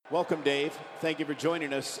Welcome, Dave. Thank you for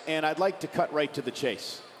joining us. And I'd like to cut right to the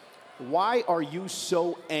chase. Why are you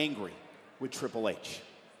so angry with Triple H?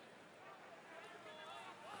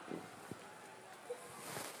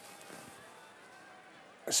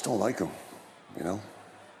 I just don't like him, you know?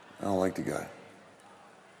 I don't like the guy.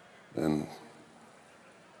 And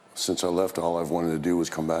since I left, all I've wanted to do was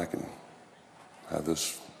come back and have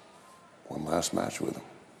this one last match with him.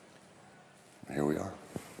 And here we are.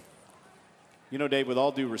 You know, Dave, with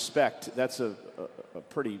all due respect, that's a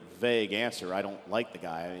pretty vague answer. I don't like the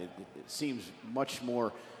guy. I mean, it seems much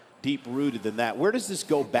more deep-rooted than that. Where does this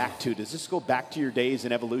go back to? Does this go back to your days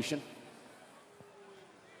in Evolution?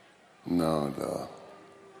 No,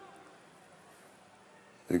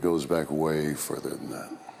 it goes back way further than that.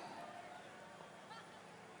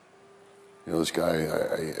 You know, this guy,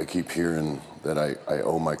 I keep hearing that I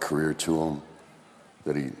owe my career to him,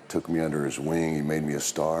 that he took me under his wing, he made me a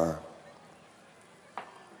star.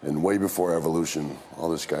 And way before Evolution, all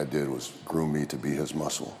this guy did was groom me to be his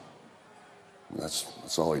muscle. And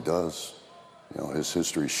that's all he does. You know, his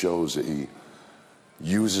history shows that he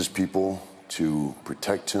uses people to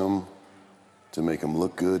protect him, to make him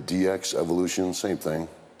look good. DX, Evolution, same thing.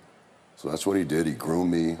 So that's what he did. He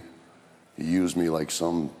groomed me. He used me like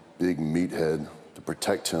some big meathead to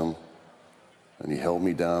protect him. And he held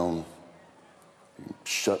me down. He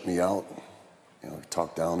shut me out. You know, he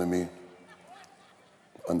talked down to me,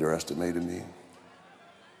 underestimated me.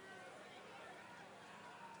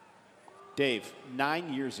 Dave,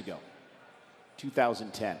 9 years ago,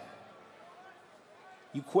 2010,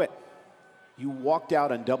 you quit. You walked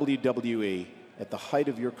out on WWE at the height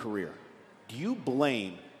of your career. Do you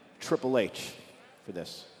blame Triple H for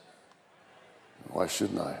this? Why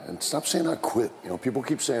shouldn't I? And stop saying I quit. You know, people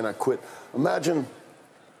keep saying I quit. Imagine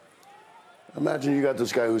you got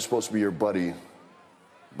this guy who's supposed to be your buddy,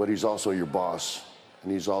 but he's also your boss,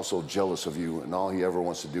 and he's also jealous of you, and all he ever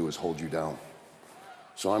wants to do is hold you down.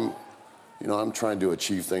 So I'm trying to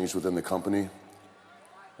achieve things within the company,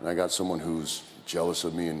 and I got someone who's jealous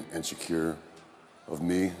of me and insecure of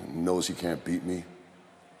me, and knows he can't beat me,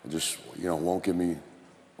 and just, won't give me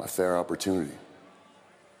my fair opportunity.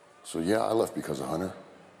 So yeah, I left because of Hunter.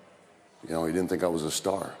 He didn't think I was a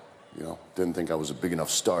star, didn't think I was a big enough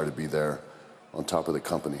star to be there on top of the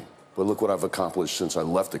company. But look what I've accomplished since I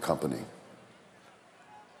left the company.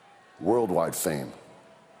 Worldwide fame,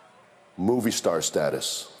 movie star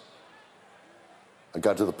status. I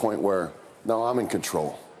got to the point where now I'm in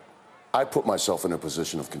control. I put myself in a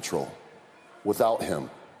position of control without him.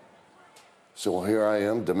 So here I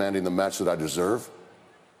am demanding the match that I deserve,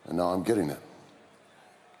 and now I'm getting it.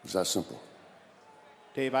 It's that simple.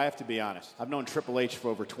 Dave, I have to be honest. I've known Triple H for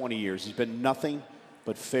over 20 years. He's been nothing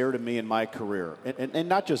but fair to me in my career. And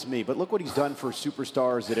not just me, but look what he's done for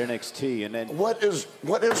superstars at NXT. And then What is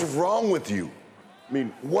wrong with you? I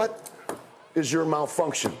mean, what is your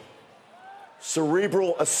malfunction?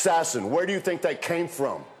 Cerebral assassin. Where do you think that came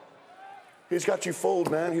from? He's got you fooled,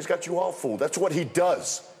 man. He's got you all fooled. That's what he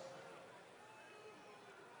does.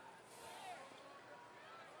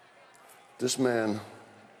 This man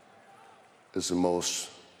is the most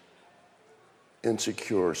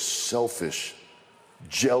insecure, selfish,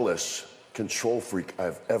 jealous control freak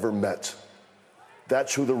I've ever met.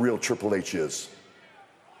 That's who the real Triple H is.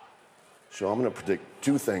 So I'm gonna predict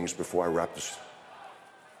two things before I wrap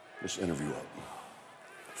this interview up.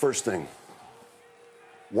 First thing,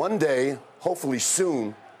 one day, hopefully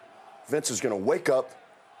soon, Vince is gonna wake up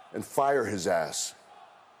and fire his ass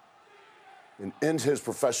and end his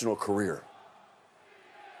professional career.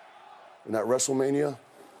 And at WrestleMania,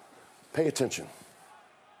 pay attention.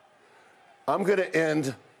 I'm gonna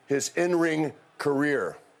end his in-ring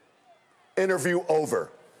career. Interview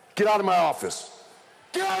over. Get out of my office.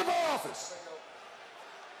 Get out of my office.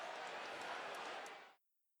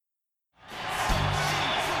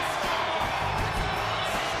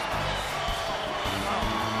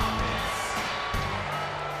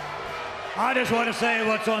 I just want to say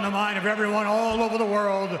what's on the mind of everyone all over the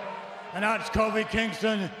world, and that's Kofi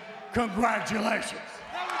Kingston. Congratulations.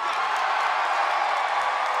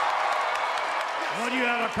 What you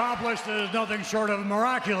have accomplished is nothing short of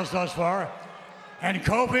miraculous thus far. And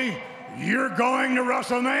Kofi, you're going to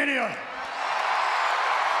WrestleMania.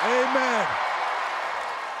 Amen.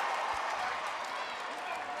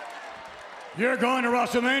 You're going to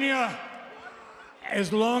WrestleMania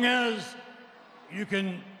as long as you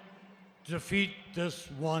can defeat this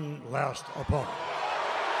one last opponent.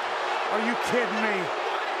 Are you kidding me?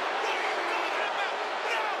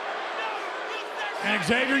 And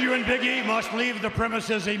Xavier, you and Big E must leave the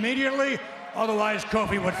premises immediately, otherwise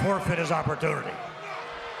Kofi would forfeit his opportunity.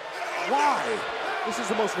 Why? This is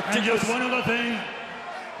the most And ridiculous. just one other thing,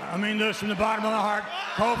 I mean this from the bottom of my heart.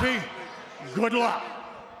 Kofi, good luck.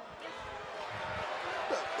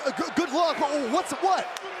 Good luck. What?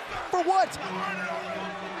 For what?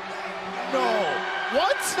 No.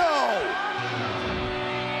 What? No.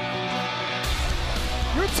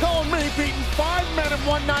 You're telling me beating 5 men in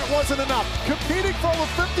one night wasn't enough. Competing for over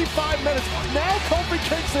 55 minutes. Now Kofi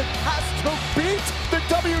Kingston has to beat the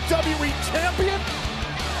WWE champion?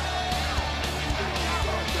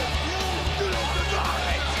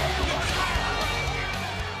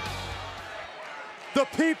 The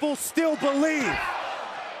people still believe.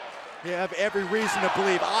 You have every reason to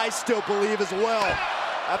believe. I still believe as well.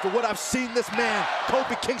 After what I've seen this man,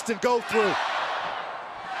 Kofi Kingston, go through.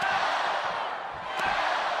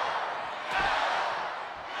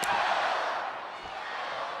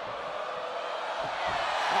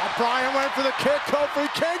 Bryan went for the kick. Kofi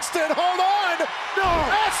Kingston, hold on! No!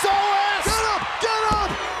 SOS! Get him! Get him!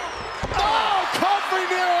 Oh, Kofi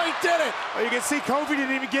nearly did it! Well, you can see Kofi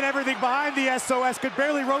didn't even get everything behind the SOS, could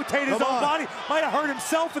barely rotate his own body. Might have hurt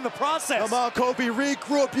himself in the process. Come on, Kofi,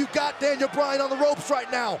 regroup. You got Daniel Bryan on the ropes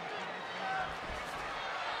right now.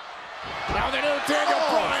 Now the new Daniel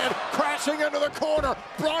Bryan crashing into the corner.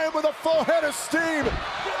 Bryan with a full head of steam.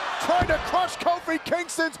 Trying to crush Kofi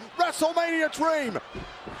Kingston's WrestleMania dream.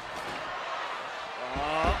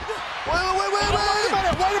 Wait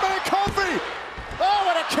a minute, Kofi! Oh,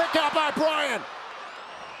 what a kick out by Bryan.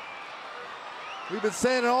 We've been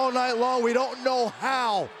saying it all night long. We don't know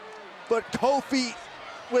how, but Kofi,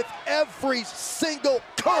 with every single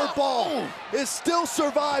curveball, is still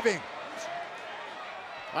surviving.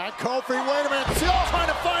 And Kofi, wait a minute, still trying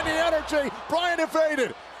to find the energy. Bryan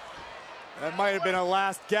evaded. That might have been a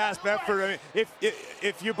last gasp effort. I mean,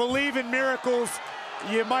 if you believe in miracles,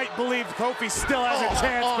 you might believe Kofi still has a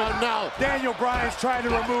chance. But no. Daniel Bryan's trying to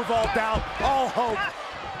remove all doubt, all hope.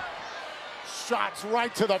 Shots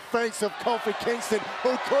right to the face of Kofi Kingston,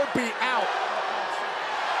 who could be out.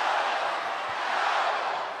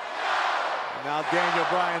 Now Daniel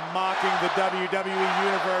Bryan mocking the WWE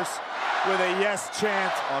Universe with a yes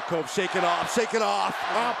chant. Oh, Kofi, shake it off, shake it off.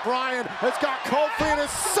 Bryan has got Kofi in his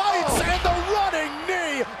sights, and the running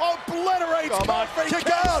knee obliterates Kofi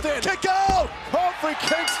Kingston. Kick out! Kofi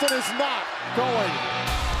Kingston is not going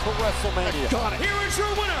to WrestleMania. Here is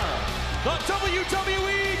your winner, the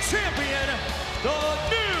WWE Champion, the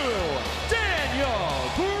new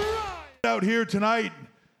Daniel Bryan. Out here tonight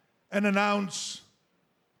and announce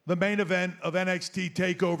the main event of NXT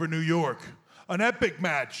TakeOver New York. An epic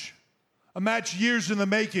match. A match years in the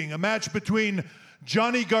making. A match between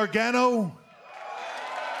Johnny Gargano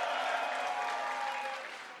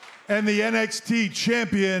and the NXT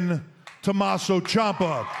champion, Tommaso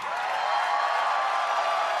Ciampa.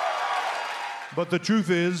 But the truth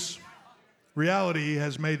is, reality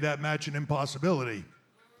has made that match an impossibility.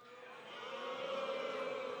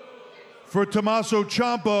 For Tommaso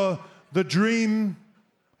Ciampa, the dream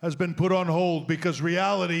has been put on hold because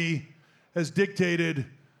reality has dictated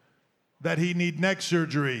that he need neck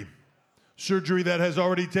surgery that has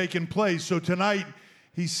already taken place. So tonight,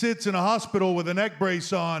 he sits in a hospital with a neck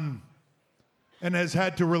brace on and has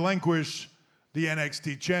had to relinquish the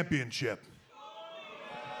NXT championship.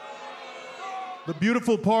 The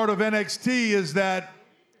beautiful part of NXT is that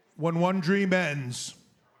when one dream ends,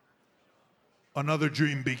 another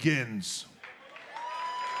dream begins.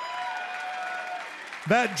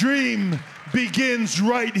 That dream begins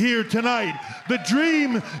right here tonight. The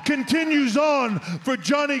dream continues on for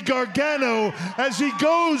Johnny Gargano as he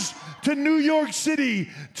goes to New York City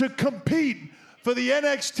to compete for the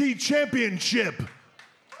NXT championship.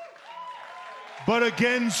 But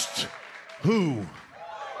against who?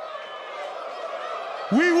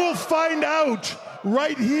 We will find out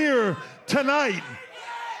right here tonight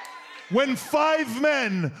when 5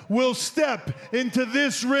 men will step into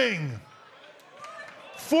this ring.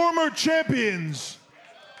 Former champions,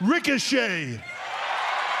 Ricochet,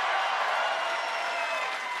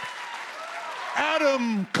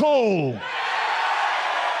 Adam Cole,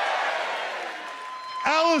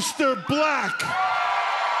 Aleister Black,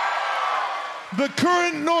 the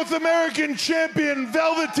current North American champion,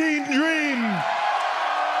 Velveteen Dream,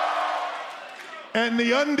 and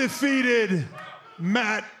the undefeated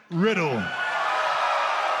Matt Riddle.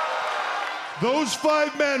 Those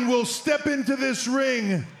 5 men will step into this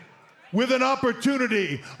ring with an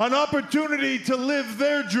opportunity to live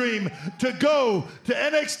their dream, to go to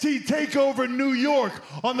NXT TakeOver New York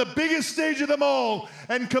on the biggest stage of them all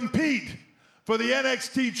and compete for the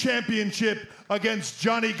NXT championship against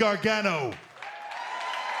Johnny Gargano.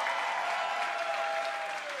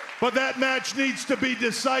 But that match needs to be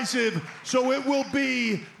decisive, so it will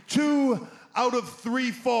be 2 out of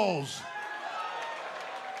 3 falls.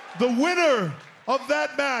 The winner of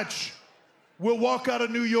that match will walk out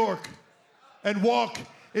of New York and walk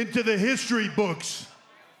into the history books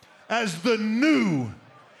as the new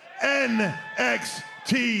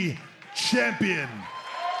NXT champion.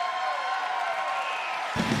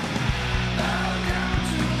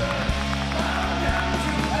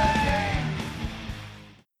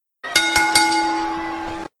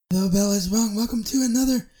 Hello, Bell is wrong. Welcome to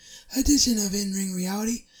another edition of In-Ring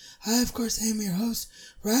Reality. I, of course, am your host,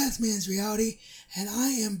 Razzman's Reality, and I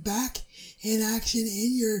am back in action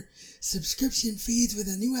in your subscription feeds with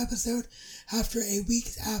a new episode after a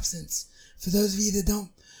week's absence. For those of you that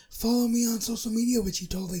don't follow me on social media, which you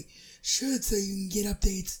totally should, so you can get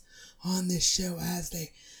updates on this show as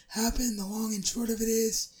they happen. The long and short of it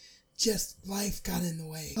is, just life got in the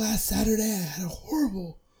way. Last Saturday, I had a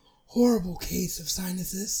horrible case of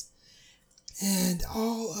sinuses, and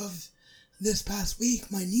all of this past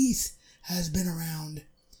week my niece has been around,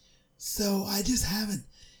 so I just haven't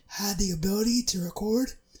had the ability to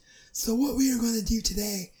record. So what we are going to do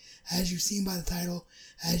today, as you've seen by the title,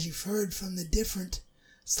 as you've heard from the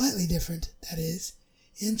slightly different, that is,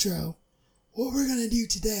 intro, what we're going to do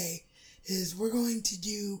today is we're going to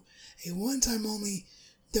do a one-time only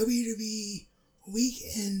WWE Week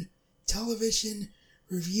in Television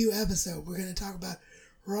review episode. We're going to talk about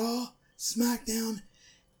Raw, SmackDown,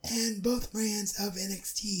 and both brands of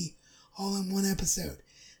NXT all in one episode.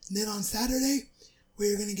 And then on Saturday,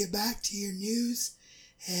 we're going to get back to your news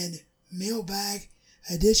and mailbag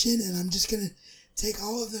edition, and I'm just going to take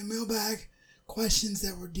all of the mailbag questions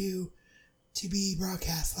that were due to be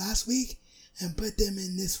broadcast last week and put them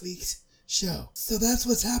in this week's show. So that's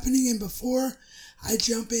what's happening, and before I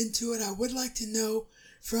jump into it, I would like to know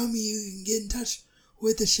from you. You can get in touch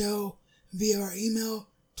with the show via our email,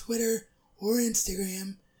 Twitter, or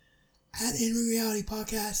Instagram at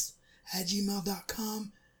InRingRealityPodcast at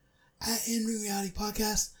gmail.com, at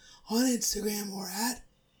InRingRealityPodcast on Instagram, or at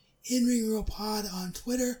InRingRealPod on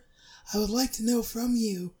Twitter. I would like to know from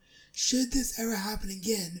you, should this ever happen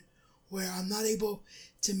again, where I'm not able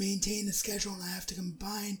to maintain the schedule and I have to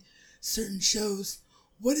combine certain shows,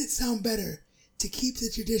 would it sound better to keep the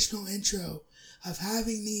traditional intro of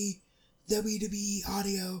having the WWE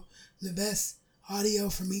audio, the best audio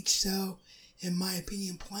from each show, in my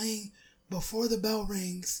opinion, playing before the bell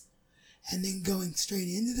rings and then going straight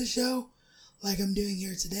into the show like I'm doing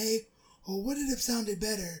here today? Or would it have sounded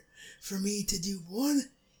better for me to do one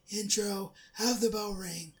intro, have the bell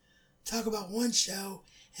ring, talk about one show,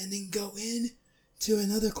 and then go in to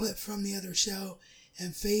another clip from the other show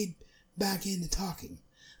and fade back into talking?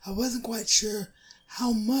 I wasn't quite sure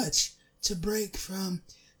how much to break from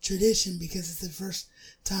tradition because it's the first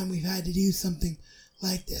time we've had to do something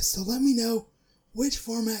like this. So let me know which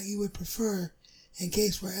format you would prefer in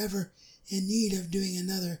case we're ever in need of doing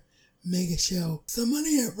another mega show. So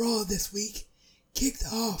Monday Night Raw this week kicked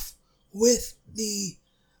off with the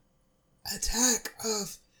attack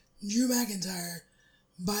of Drew McIntyre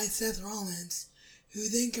by Seth Rollins, who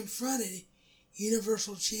then confronted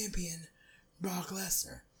Universal Champion Brock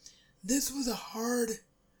Lesnar. This was a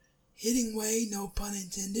hard-hitting way, no pun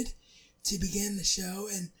intended, to begin the show,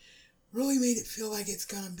 and really made it feel like it's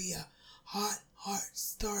going to be a hot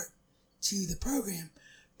start to the program.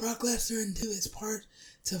 Brock Lesnar did his part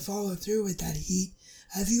to follow through with that heat,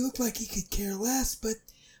 as he looked like he could care less, but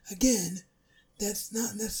again, that's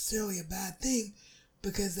not necessarily a bad thing,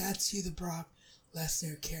 because that's who the Brock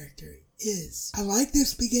Lesnar character is. I like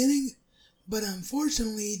this beginning, but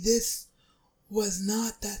unfortunately this was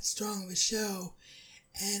not that strong of a show,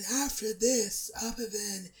 and after this, other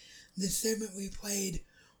than the segment we played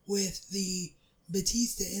with the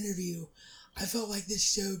Batista interview, I felt like this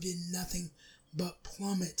show did nothing but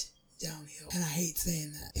plummet downhill. And I hate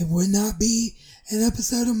saying that. It would not be an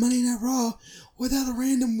episode of Monday Night Raw without a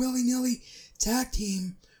random willy-nilly tag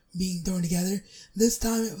team being thrown together. This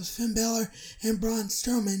time it was Finn Balor and Braun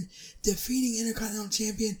Strowman defeating Intercontinental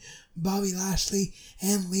Champion Bobby Lashley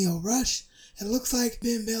and Lio Rush. It looks like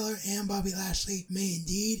Finn Balor and Bobby Lashley may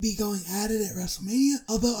indeed be going at it at WrestleMania,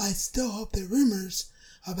 although I still hope the rumors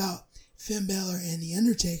about Finn Balor and The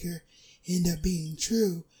Undertaker end up being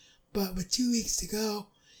true. But with 2 weeks to go,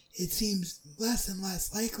 it seems less and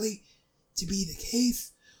less likely to be the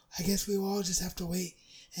case. I guess we will all just have to wait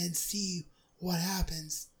and see what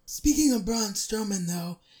happens. Speaking of Braun Strowman,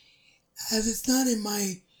 though, as it's not in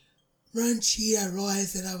my run sheet, I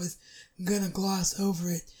realized that I was going to gloss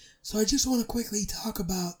over it. So I just want to quickly talk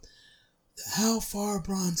about how far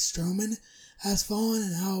Braun Strowman has fallen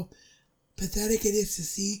and how pathetic it is to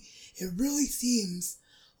see, it really seems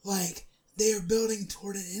like they are building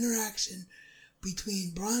toward an interaction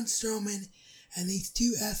between Braun Strowman and these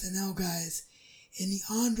two SNL guys in the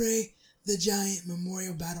Andre the Giant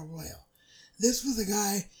Memorial Battle Royal. This was a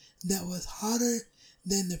guy that was hotter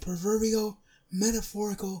than the proverbial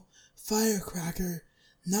metaphorical firecracker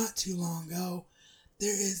not too long ago.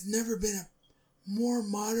 There has never been a more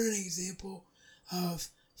modern example of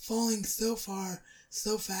falling so far,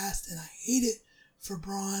 so fast, and I hate it for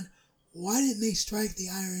Braun. Why didn't they strike the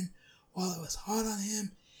iron while it was hot on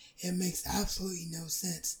him? It makes absolutely no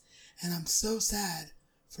sense, and I'm so sad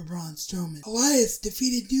for Braun Strowman. Elias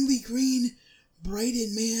defeated newly green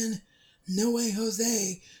braided man No Way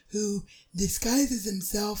Jose, who disguises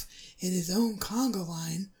himself in his own conga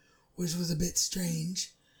line, which was a bit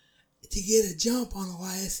strange, to get a jump on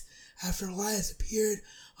Elias after Elias appeared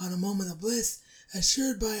on A Moment of Bliss,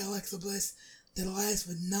 assured by Alexa Bliss that Elias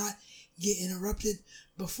would not get interrupted.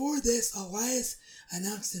 Before this, Elias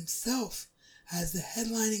announced himself as the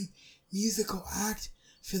headlining musical act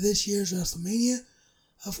for this year's WrestleMania.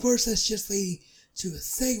 Of course, that's just leading to a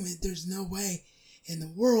segment. There's no way in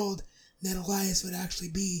the world that Elias would actually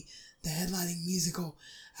be the headlining musical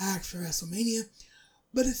act for WrestleMania.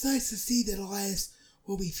 But it's nice to see that Elias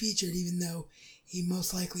will be featured, even though he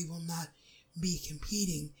most likely will not be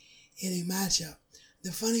competing in a matchup.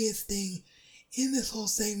 The funniest thing in this whole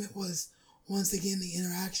segment was, once again, the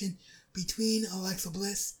interaction between Alexa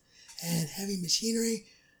Bliss and Heavy Machinery,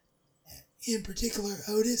 in particular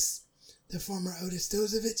Otis, the former Otis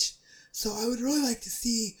Dozovich. So I would really like to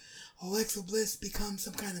see Alexa Bliss become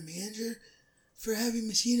some kind of manager for Heavy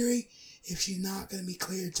Machinery if she's not going to be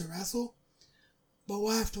cleared to wrestle. But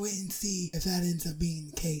we'll have to wait and see if that ends up being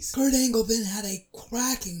the case. Kurt Angle then had a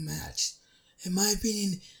cracking match. In my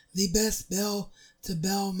opinion, the best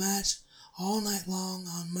bell-to-bell match all night long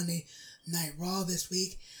on Monday Night Raw this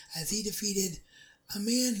week, as he defeated a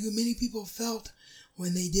man who many people felt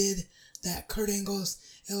when they did that Kurt Angle's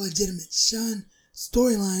illegitimate son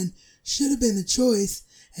storyline should have been the choice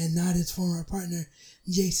and not his former partner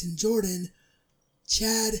Jason Jordan,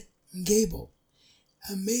 Chad Gable.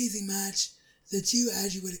 Amazing match. The two,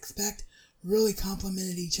 as you would expect, really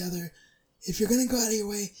complemented each other. If you're going to go out of your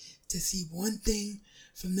way to see one thing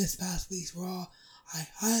from this past week's Raw, I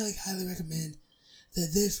highly, highly recommend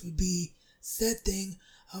that this would be said thing.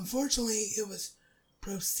 Unfortunately, it was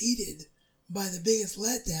preceded by the biggest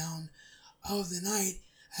letdown of the night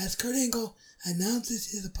as Kurt Angle announces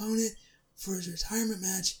his opponent for his retirement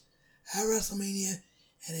match at WrestleMania,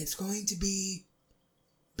 and it's going to be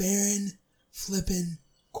Baron Flippin'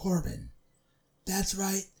 Corbin. That's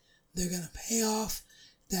right, they're going to pay off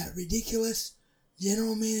that ridiculous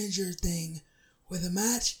general manager thing with a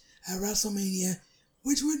match at WrestleMania,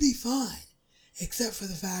 which would be fine, except for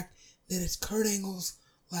the fact that it's Kurt Angle's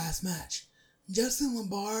last match. Justin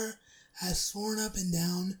LaBar has sworn up and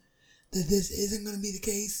down that this isn't going to be the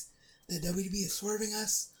case, that WWE is swerving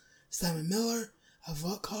us. Simon Miller of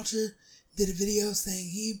What Culture did a video saying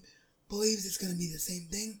he believes it's going to be the same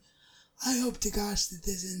thing. I hope to gosh that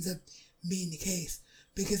this ends up being the case,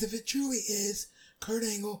 because if it truly is Kurt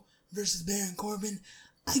Angle versus Baron Corbin,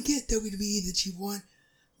 I get WWE that you want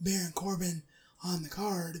Baron Corbin on the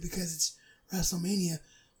card because it's WrestleMania,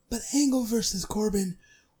 but Angle versus Corbin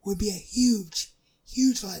would be a huge,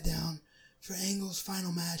 huge letdown for Angle's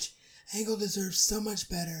final match. Angle deserves so much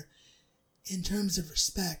better in terms of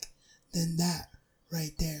respect than that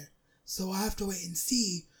right there. So I'll have to wait and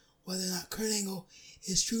see whether or not Kurt Angle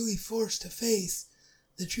is truly forced to face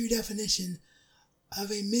the true definition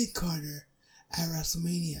of a mid-carder at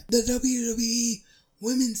WrestleMania. The WWE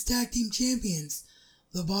Women's Tag Team Champions,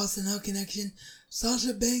 the Boston Hug Connection,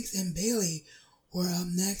 Sasha Banks and Bayley, were up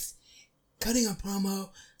next, cutting a promo,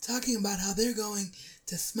 talking about how they're going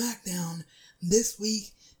to SmackDown this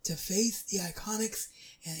week to face the Iconics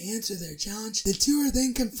and answer their challenge. The two are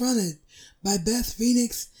then confronted by Beth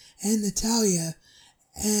Phoenix and Natalya,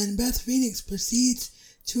 and Beth Phoenix proceeds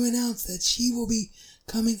to announce that she will be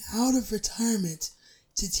coming out of retirement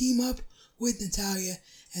to team up with Natalya,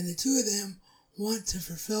 and the two of them want to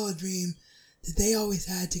fulfill a dream that they always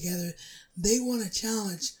had together. They want to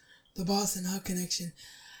challenge the Boston Hug Connection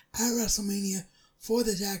at WrestleMania for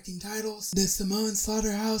the tag team titles. The Samoan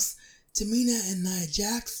Slaughterhouse, Tamina and Nia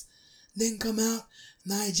Jax, then come out.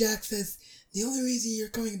 Nia Jax says, the only reason you're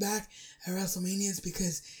coming back at WrestleMania is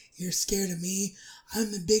because you're scared of me.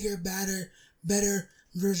 I'm the bigger, badder, better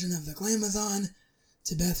version of the Glamazon.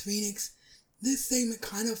 To Beth Phoenix, this segment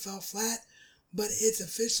kind of fell flat, but it's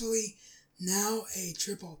officially now a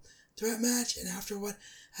triple threat match, and after what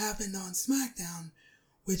happened on SmackDown,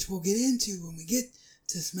 which we'll get into when we get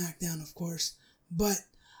to SmackDown, of course, but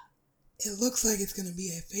it looks like it's going to be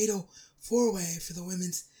a fatal four-way for the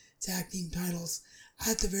women's tag team titles,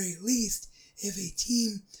 at the very least, if a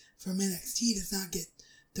team from NXT does not get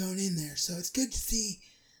thrown in there. So it's good to see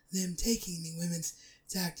them taking the women's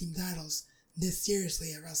tag team titles this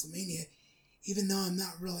seriously at WrestleMania, even though I'm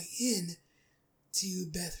not really in to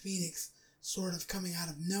Beth Phoenix sort of coming out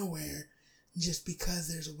of nowhere just because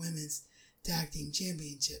there's a women's tag team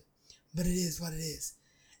championship. But it is what it is.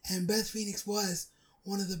 And Beth Phoenix was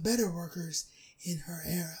one of the better workers in her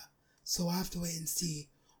era. So we'll have to wait and see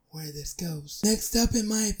where this goes. Next up, in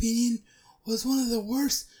my opinion, was one of the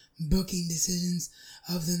worst booking decisions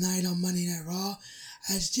of the night on Monday Night Raw,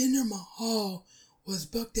 as Jinder Mahal was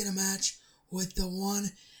booked in a match with the one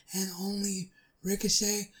and only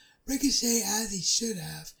Ricochet. Ricochet, as he should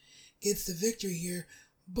have, gets the victory here,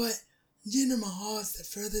 but Jinder Mahal is the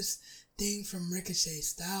furthest thing from Ricochet's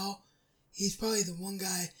style. He's probably the one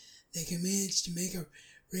guy that can manage to make a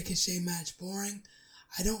Ricochet match boring.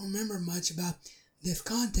 I don't remember much about this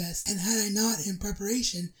contest, and had I not, in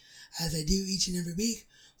preparation, as I do each and every week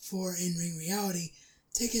for In-Ring Reality,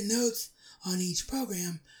 taken notes on each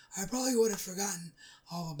program, I probably would have forgotten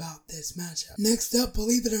all about this matchup. Next up,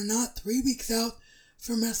 believe it or not, 3 weeks out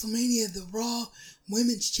from WrestleMania, the Raw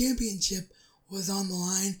Women's Championship was on the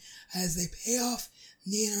line as they pay off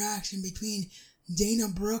the interaction between Dana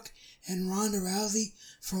Brooke and Ronda Rousey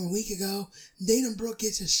from a week ago. Dana Brooke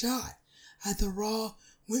gets a shot at the Raw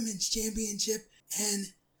Women's Championship. And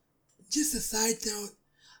just a side note,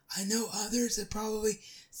 I know others have probably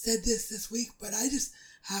said this week, but I just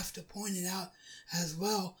have to point it out as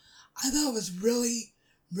well. I thought it was really,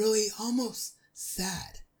 really almost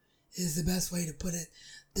sad, is the best way to put it,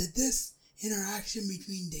 that this interaction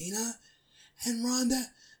between Dana and Ronda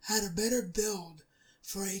had a better build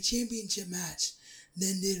for a championship match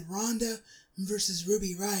than did Ronda versus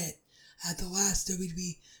Ruby Riott at the last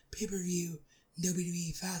WWE pay-per-view,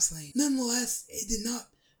 WWE Fastlane. Nonetheless, it did not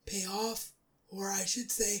pay off, or I should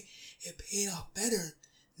say, it paid off better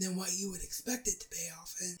than what you would expect it to pay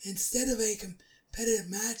off. And instead of a competitive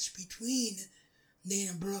match between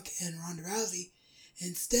Dana Brooke and Ronda Rousey,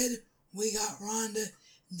 instead we got Ronda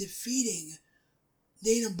defeating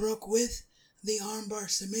Dana Brooke with the armbar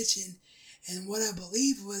submission, and what I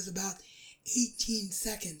believe was about 18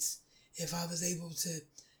 seconds, if I was able to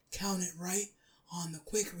count it right on the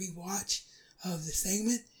quick rewatch of the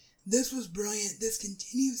segment. This was brilliant. This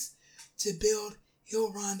continues to build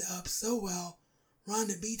heel Ronda up so well.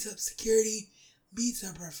 Ronda beats up security, beats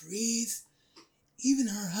up referees. Even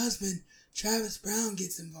her husband, Travis Brown,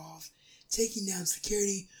 gets involved, taking down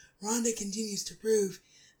security. Ronda continues to prove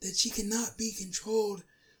that she cannot be controlled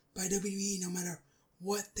by WWE no matter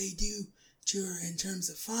what they do to her in terms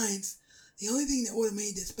of fines. The only thing that would have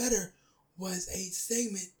made this better was a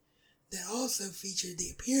segment that also featured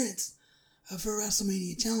the appearance of her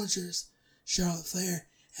WrestleMania challengers, Charlotte Flair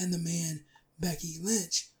and the Man, Becky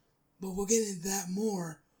Lynch. But we'll get into that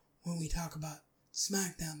more when we talk about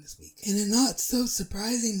SmackDown this week. In a not so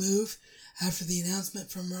surprising move, after the announcement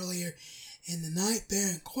from earlier in the night,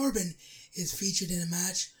 Baron Corbin is featured in a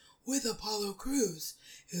match with Apollo Crews,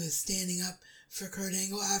 who is standing up for Kurt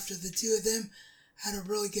Angle after the two of them had a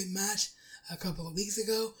really good match a couple of weeks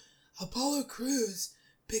ago. Apollo Crews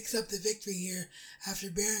picks up the victory here after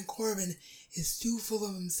Baron Corbin is too full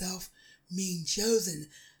of himself being chosen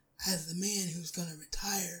as the man who's going to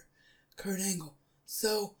retire Kurt Angle.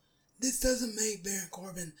 So this doesn't make Baron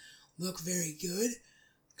Corbin look very good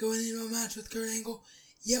going into a match with Kurt Angle,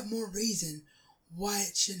 yet more reason why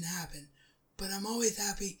it shouldn't happen. But I'm always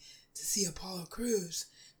happy to see Apollo Crews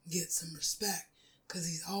get some respect, because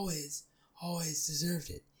he's always deserved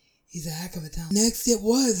it. He's a heck of a talent. Next, it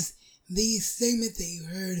was the segment that you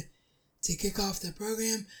heard to kick off the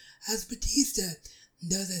program, as Batista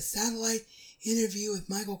does a satellite interview with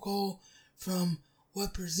Michael Cole from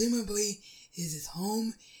what presumably is his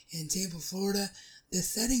home in Tampa, Florida. The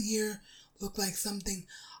setting here looked like something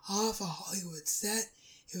off a Hollywood set.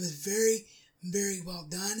 It was very, very well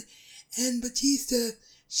done, and Batista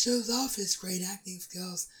shows off his great acting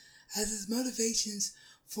skills, as his motivations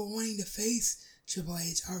for wanting to face Triple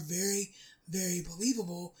H are very, very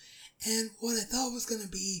believable. And what I thought was going to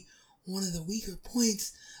be one of the weaker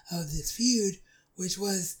points of this feud, which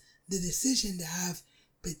was the decision to have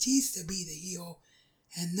Batista be the heel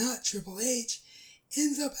and not Triple H,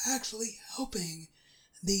 ends up actually helping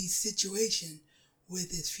the situation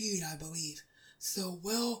with this feud, I believe. So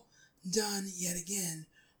well done yet again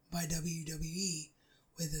by WWE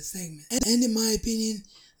with this segment. And in my opinion,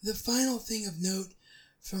 the final thing of note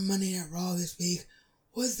from Monday Night Raw this week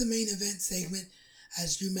was the main event segment,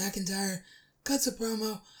 as Drew McIntyre cuts a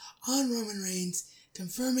promo on Roman Reigns,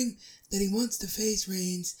 confirming that he wants to face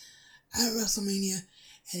Reigns at WrestleMania,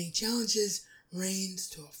 and he challenges Reigns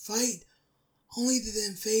to a fight, only to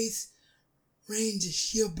then face Reigns'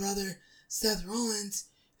 Shield brother, Seth Rollins,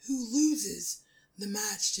 who loses the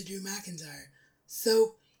match to Drew McIntyre.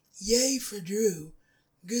 So, yay for Drew.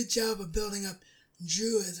 Good job of building up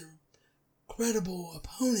Drew as a credible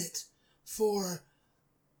opponent for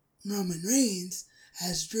Roman Reigns,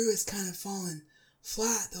 as Drew has kind of fallen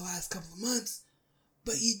flat the last couple of months,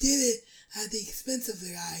 but you did it at the expense of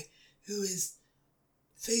the guy who is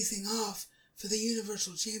facing off for the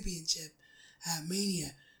Universal Championship at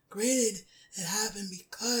Mania. Granted, it happened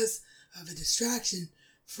because of a distraction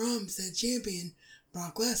from said champion,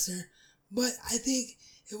 Brock Lesnar, but I think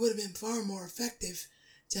it would have been far more effective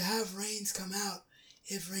to have Reigns come out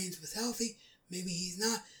if Reigns was healthy. Maybe he's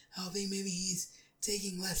not healthy, maybe he's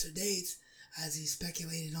taking lesser dates, as he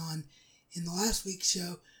speculated on in the last week's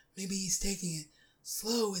show. Maybe he's taking it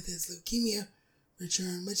slow with his leukemia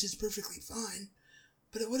return, which is perfectly fine.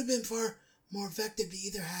 But it would have been far more effective to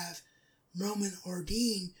either have Roman or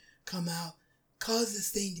Dean come out, cause this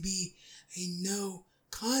thing to be a no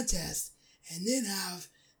contest, and then have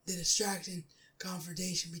the distraction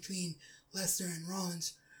confrontation between Lesnar and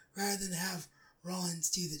Rollins, rather than have Rollins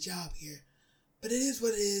do the job here. But it is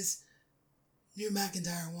what it is. Drew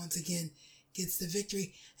McIntyre once again gets the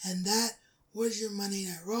victory, and that was your Monday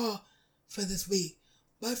Night Raw for this week.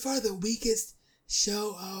 By far the weakest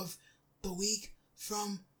show of the week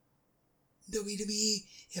from WWE.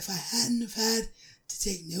 If I hadn't have had to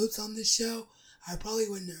take notes on this show, I probably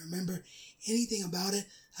wouldn't remember anything about it.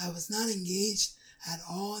 I was not engaged at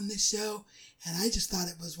all in this show, and I just thought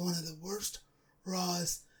it was one of the worst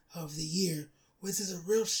Raws of the year, which is a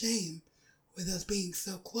real shame with us being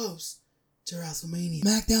so close to WrestleMania.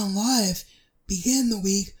 SmackDown Live began the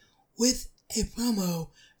week with a promo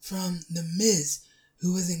from The Miz,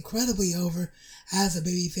 who was incredibly over as a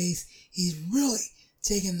babyface. He's really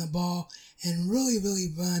taken the ball and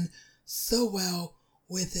really run so well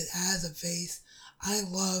with it as a face. I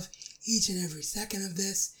love each and every second of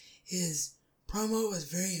this. His promo was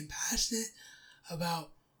very impassionate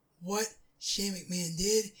about what Shane McMahon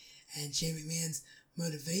did and Shane McMahon's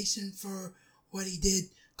motivation for what he did,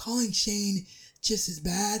 calling Shane just as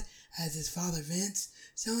bad as his father Vince,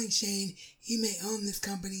 telling Shane he may own this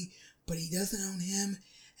company, but he doesn't own him,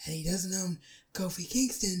 and he doesn't own Kofi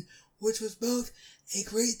Kingston, which was both a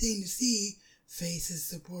great thing to see, faces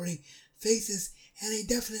supporting faces, and a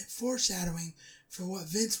definite foreshadowing for what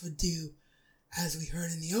Vince would do, as we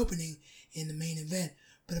heard in the opening in the main event.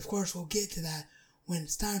 But of course, we'll get to that when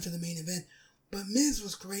it's time for the main event. But Miz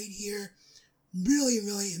was great here, really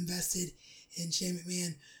invested in Shane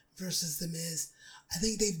McMahon versus The Miz. I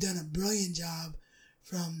think they've done a brilliant job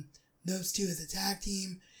from those two as a tag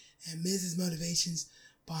team, and Miz's motivations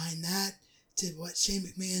behind that to what Shane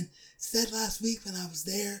McMahon said last week when I was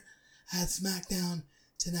there at SmackDown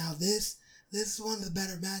to now this. This is one of the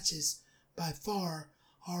better matches by far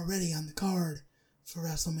already on the card for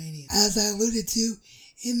WrestleMania. As I alluded to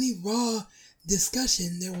in the Raw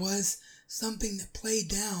discussion, there was something that played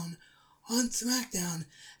down on SmackDown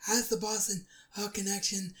as the Boston Hug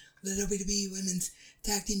Connection, the WWE Women's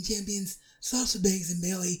Tag Team Champions Sasha Banks and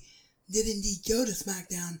Bayley, did indeed go to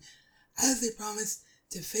SmackDown as they promised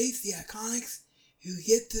to face the Iconics, who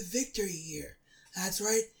get the victory here. That's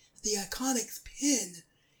right, the Iconics pin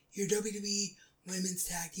your WWE Women's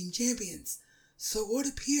Tag Team Champions. So it would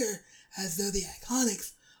appear as though the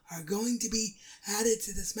Iconics are going to be added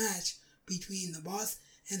to this match between the Boss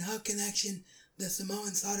and Hug Connection, the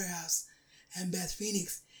Samoan Slaughterhouse, and Beth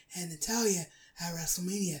Phoenix and Natalya at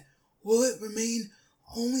WrestleMania. Will it remain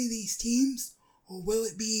only these teams, or will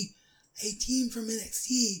it be a team from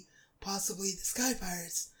NXT, possibly the Sky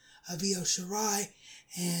Pirates of Io Shirai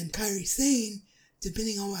and Kairi Sane,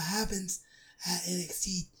 depending on what happens at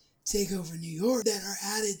NXT TakeOver New York, that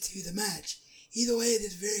are added to the match? Either way, it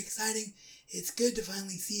is very exciting. It's good to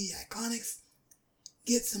finally see the Iconics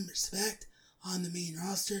get some respect on the main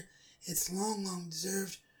roster. It's long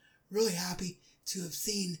deserved. Really happy to have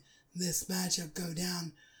seen this matchup go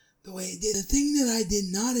down the way it did. The thing that I did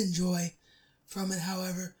not enjoy from it,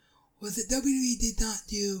 however, was that WWE did not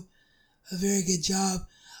do a very good job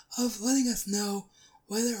of letting us know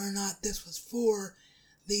whether or not this was for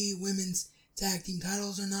the women's tag team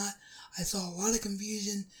titles or not. I saw a lot of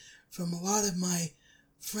confusion from a lot of my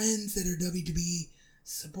friends that are WWE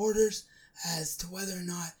supporters as to whether or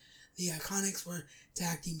not the Iconics were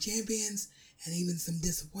tag team champions, and even some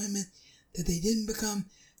disappointment that they didn't become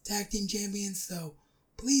tag team champions. So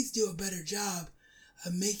please do a better job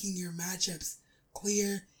of making your matchups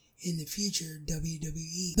clear in the future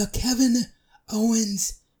WWE. The Kevin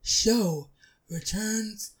Owens Show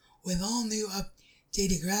returns with all new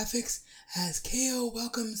updated graphics as KO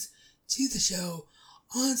welcomes to the show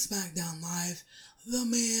on SmackDown Live the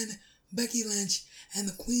Man, Becky Lynch, and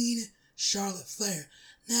the Queen, Charlotte Flair.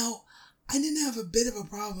 Now, I didn't have a bit of a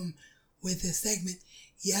problem with this segment.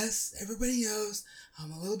 Yes, everybody knows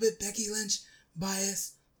I'm a little bit Becky Lynch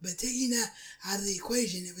biased, but taking that out of the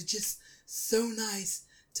equation, it was just so nice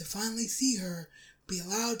to finally see her be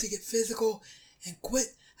allowed to get physical and quit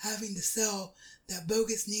having to sell that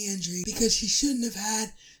bogus knee injury, because she shouldn't have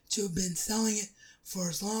had to have been selling it for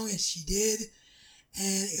as long as she did.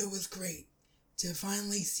 And it was great to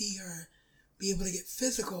finally see her be able to get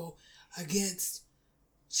physical against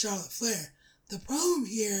Charlotte Flair. The problem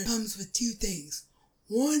here comes with two things.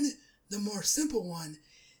 One, the more simple one,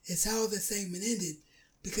 is how the segment ended,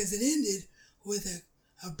 because it ended with an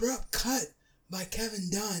abrupt cut by Kevin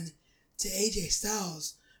Dunn to AJ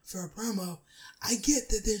Styles for a promo. I get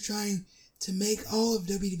that they're trying to make all of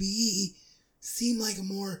WWE seem like a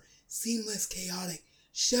more seamless, chaotic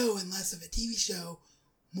show and less of a TV show,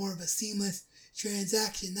 more of a seamless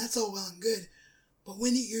transaction. That's all well and good. But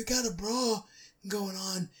when you've got a brawl going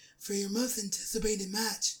on for your most anticipated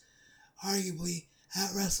match, arguably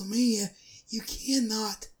at WrestleMania, you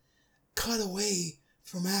cannot cut away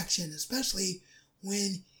from action, especially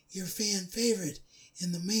when your fan favorite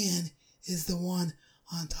and the Man is the one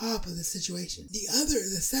on top of the situation.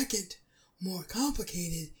 The second, more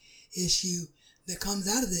complicated issue that comes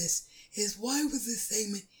out of this is, why was this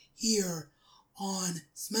segment here on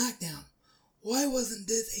SmackDown? Why wasn't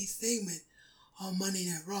this a segment on Monday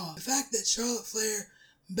Night Raw? The fact that Charlotte Flair,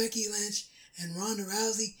 Becky Lynch, and Ronda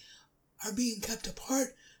Rousey are being kept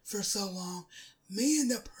apart for so long may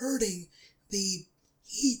end up hurting the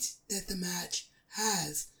heat that the match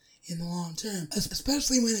has in the long term,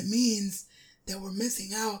 especially when it means that we're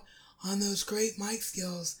missing out on those great mic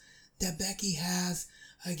skills that Becky has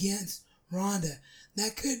against Ronda.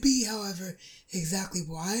 That could be, however, exactly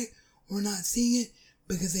why we're not seeing it,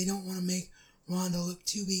 because they don't want to make Ronda look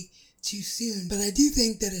too weak too soon. But I do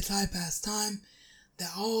think that it's high past time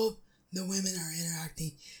that all the women are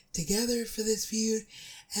interacting together for this feud.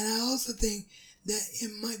 And I also think that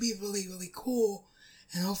it might be really, really cool,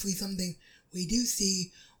 and hopefully something we do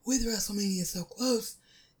see with WrestleMania so close,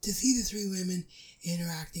 to see the three women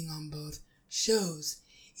interacting on both shows,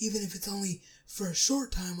 even if it's only for a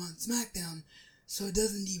short time on SmackDown, so it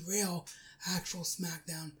doesn't derail actual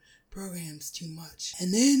SmackDown programs too much.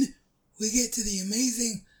 And then we get to the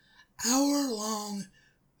amazing hour-long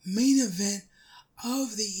main event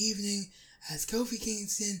of the evening as Kofi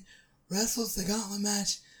Kingston wrestles the gauntlet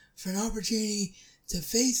match for an opportunity to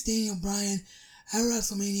face Daniel Bryan at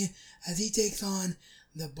WrestleMania as he takes on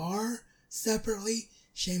The Bar separately,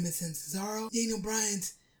 Sheamus and Cesaro, Daniel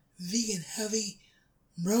Bryan's vegan heavy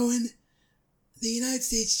Rowan, the United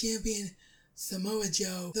States champion Samoa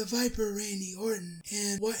Joe, the Viper Randy Orton,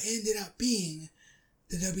 and what ended up being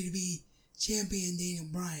the WWE champion Daniel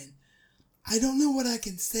Bryan. I don't know what I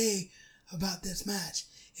can say about this match.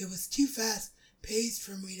 It was too fast paced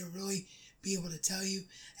for me to really be able to tell you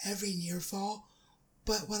every near fall,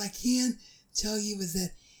 but what I can tell you is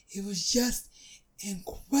that it was just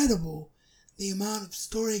incredible, the amount of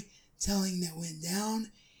storytelling that went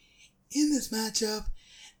down in this matchup,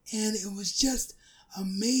 and it was just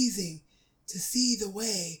amazing to see the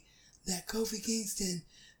way that Kofi Kingston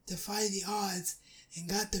defied the odds and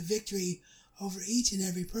got the victory over each and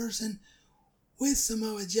every person, with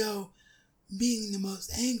Samoa Joe being the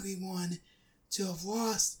most angry one to have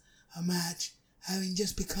lost a match, having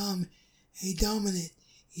just become a dominant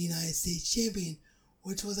United States champion,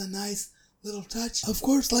 which was a nice little touch. Of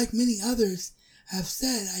course, like many others have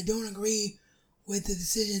said, I don't agree with the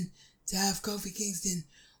decision to have Kofi Kingston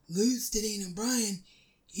lose to Daniel Bryan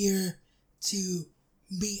here to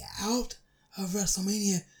be out of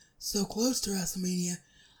WrestleMania, so close to WrestleMania.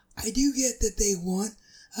 I do get that they want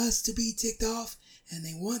us to be ticked off, and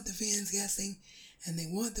they want the fans guessing, and they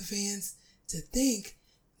want the fans to think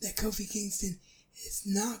that Kofi Kingston is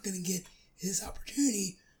not going to get his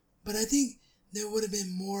opportunity, but I think there would have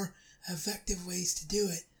been more effective ways to do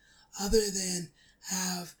it other than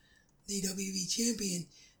have the WWE champion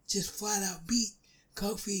just flat out beat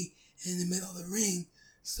Kofi in the middle of the ring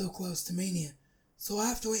so close to Mania. So I'll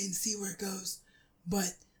have to wait and see where it goes,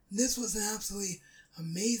 but this was an absolutely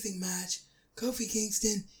amazing match. Kofi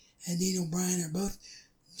Kingston and Daniel Bryan are both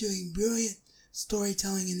doing brilliant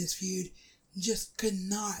storytelling in this feud. Just could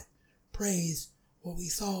not praise what we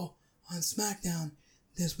saw on SmackDown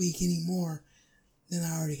this week any more than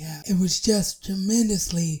I already have. It was just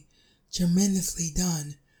tremendously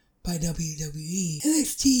done by WWE.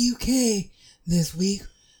 NXT UK this week,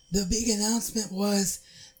 the big announcement was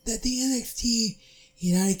that the NXT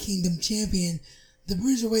United Kingdom champion, the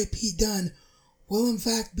Bruiserweight Pete Dunne, will in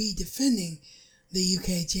fact be defending the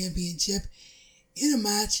UK Championship in a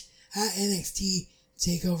match at NXT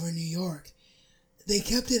TakeOver New York. They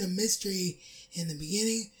kept it a mystery in the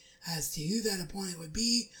beginning as to who that opponent would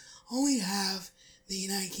be, only to have the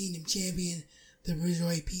United Kingdom champion, the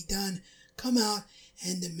Bruiserweight Pete Dunne, come out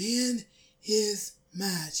and demand his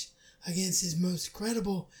match against his most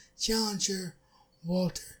credible challenger,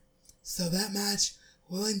 Walter. So that match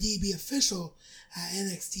will indeed be official at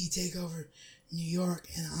NXT TakeOver New York,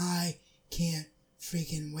 and I can't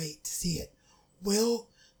freaking wait to see it. Will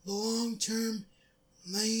the long-term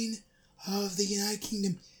reign of the United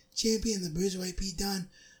Kingdom champion, the Bruiserweight Pete Dunne,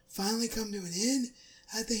 finally come to an end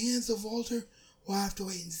at the hands of Walter? We'll have to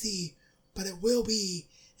wait and see, but it will be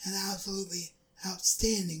an absolutely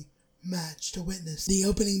outstanding match to witness. The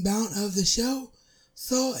opening bout of the show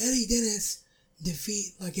saw Eddie Dennis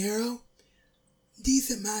defeat Ligero.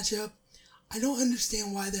 Decent matchup. I don't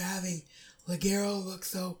understand why they're having Ligero look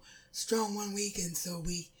so strong one week and so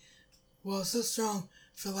weak. Well, so strong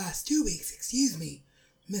for the last 2 weeks,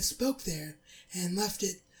 Misspoke there and left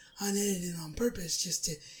it unedited on purpose just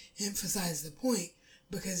to emphasize the point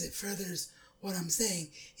because it furthers what I'm saying.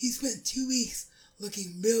 He spent 2 weeks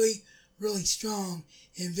looking really, really strong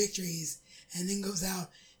in victories and then goes out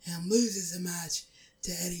and loses a match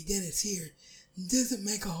to Eddie Dennis here. Doesn't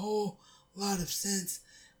make a whole lot of sense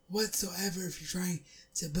whatsoever if you're trying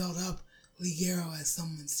to build up Ligero as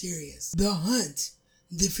someone serious. The Hunt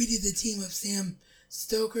defeated the team of Sam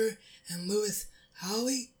Stoker and Lewis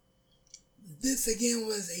Howley. This again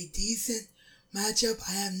was a decent matchup.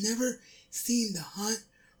 I have never seen the Hunt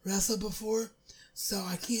wrestle before, so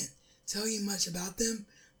I can't tell you much about them,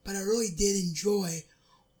 but I really did enjoy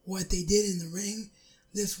what they did in the ring.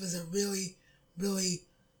 This was a really, really,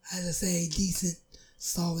 as I say, decent,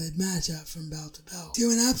 solid matchup from bell to bell. To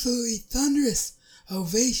an absolutely thunderous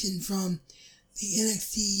ovation from the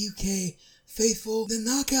NXT UK faithful, the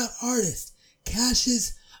knockout artist,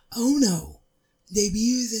 Cassius Ohno,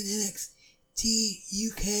 debuts in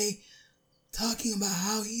NXT UK, talking about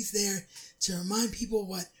how he's there to remind people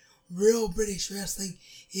what real British wrestling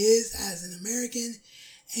is as an American,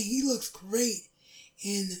 and he looks great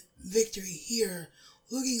in victory here,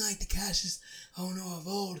 looking like the Cassius Ohno of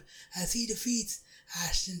old as he defeats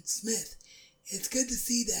Ashton Smith. It's good to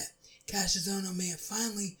see that Cassius Ohno may have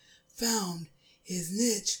finally found his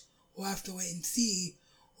niche. We'll have to wait and see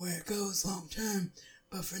where it goes long term,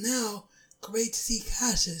 but for now, great to see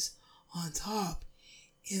Cassius on top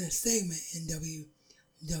in a segment in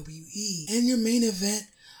WWE. And your main event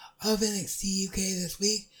of NXT UK this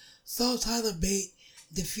week saw Tyler Bate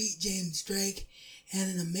defeat James Drake in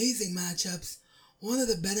an amazing matchups. One of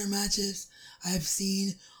the better matches I've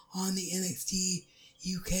seen on the NXT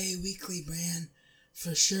UK weekly brand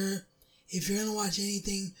for sure. If you're going to watch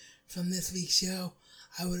anything from this week's show,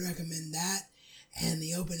 I would recommend that and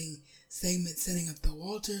the opening segment setting up the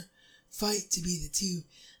Walter fight to be the two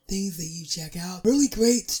things that you check out. Really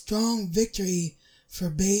great, strong victory for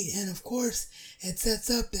Bate, and of course, it sets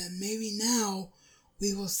up that maybe now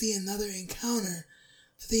we will see another encounter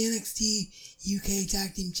for the NXT UK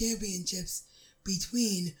Tag Team Championships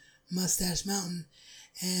between Mustache Mountain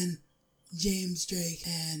and James Drake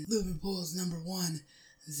and Liverpool's number one,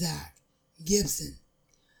 Zach Gibson.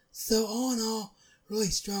 So all in all, really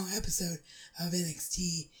strong episode of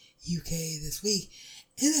NXT UK this week.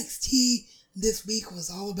 NXT this week was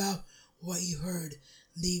all about what you heard.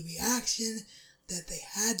 The reaction that they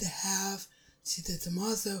had to have to the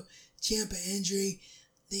Tommaso Ciampa injury.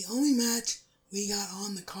 The only match we got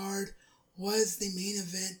on the card was the main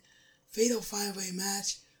event fatal 5-way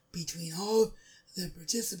match between all of the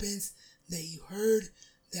participants that you heard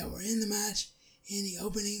that were in the match in the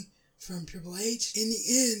opening from Triple H. In the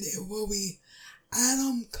end, it will be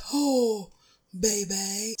Adam Cole,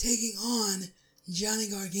 baby, taking on Johnny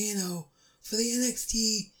Gargano for the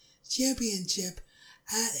NXT Championship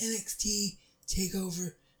at NXT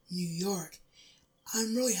TakeOver New York.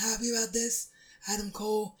 I'm really happy about this. Adam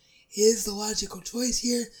Cole is the logical choice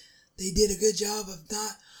here. They did a good job of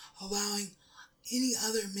not allowing any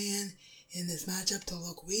other man in this matchup to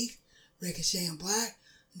look weak. Ricochet and Black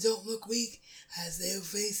don't look weak as they will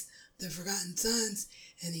face the Forgotten Sons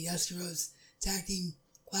in the Dusty Rhodes Tag Team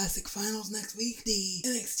Classic Finals next week. The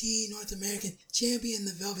NXT North American Champion,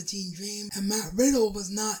 the Velveteen Dream, and Matt Riddle was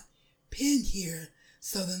not pinned here,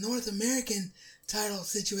 so the North American title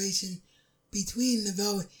situation between the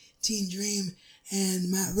Velveteen Dream and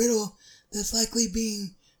Matt Riddle that's likely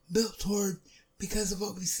being built toward because of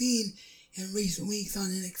what we've seen in recent weeks on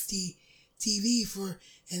NXT TV for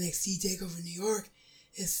NXT TakeOver New York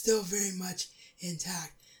is still very much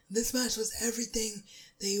intact. This match was everything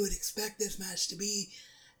that you would expect this match to be.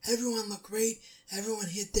 Everyone looked great. Everyone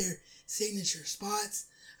hit their signature spots.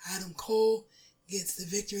 Adam Cole gets the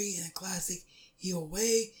victory in a classic heel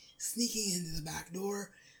way, sneaking into the back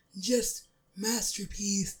door. Just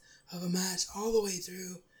masterpiece of a match all the way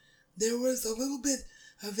through. There was a little bit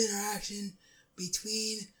of interaction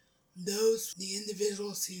between the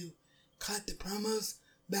individuals who cut the promos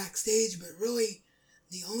backstage, but really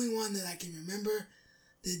the only one that I can remember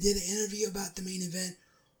that did an interview about the main event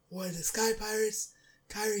were the Sky Pirates,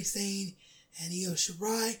 Kairi Sane, and Io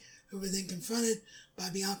Shirai, who were then confronted by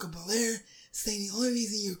Bianca Belair, saying the only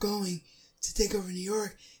reason you're going to take over New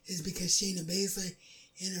York is because Shayna Baszler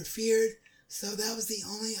interfered. So that was the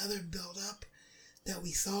only other build-up that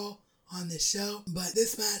we saw on this show. But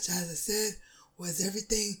this match, as I said, was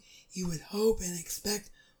everything you would hope and expect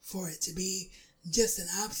for it to be. Just an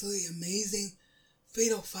absolutely amazing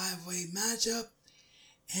Fatal 5-Way matchup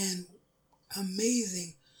and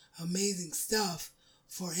amazing stuff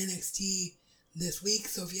for NXT this week.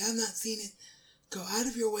 So if you have not seen it, go out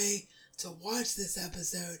of your way to watch this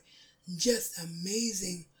episode. Just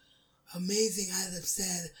amazing, as I've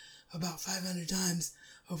said about 500 times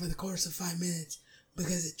over the course of 5 minutes,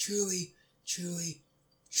 because it truly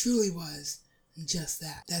was just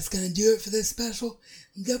that. That's going to do it for this special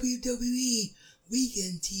WWE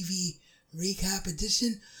Weekend TV Recap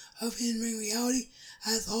edition of In-Ring Reality.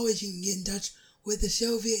 As always, you can get in touch with the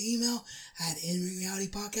show via email at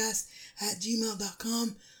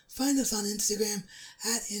inringrealitypodcast@gmail.com. Find us on Instagram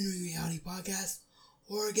at inringrealitypodcast,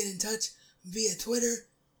 or get in touch via Twitter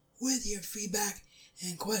with your feedback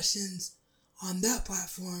and questions on that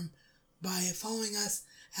platform by following us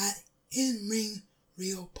at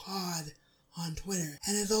InRingRealPod on Twitter.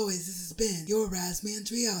 And as always, this has been your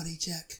Razman's Reality Check.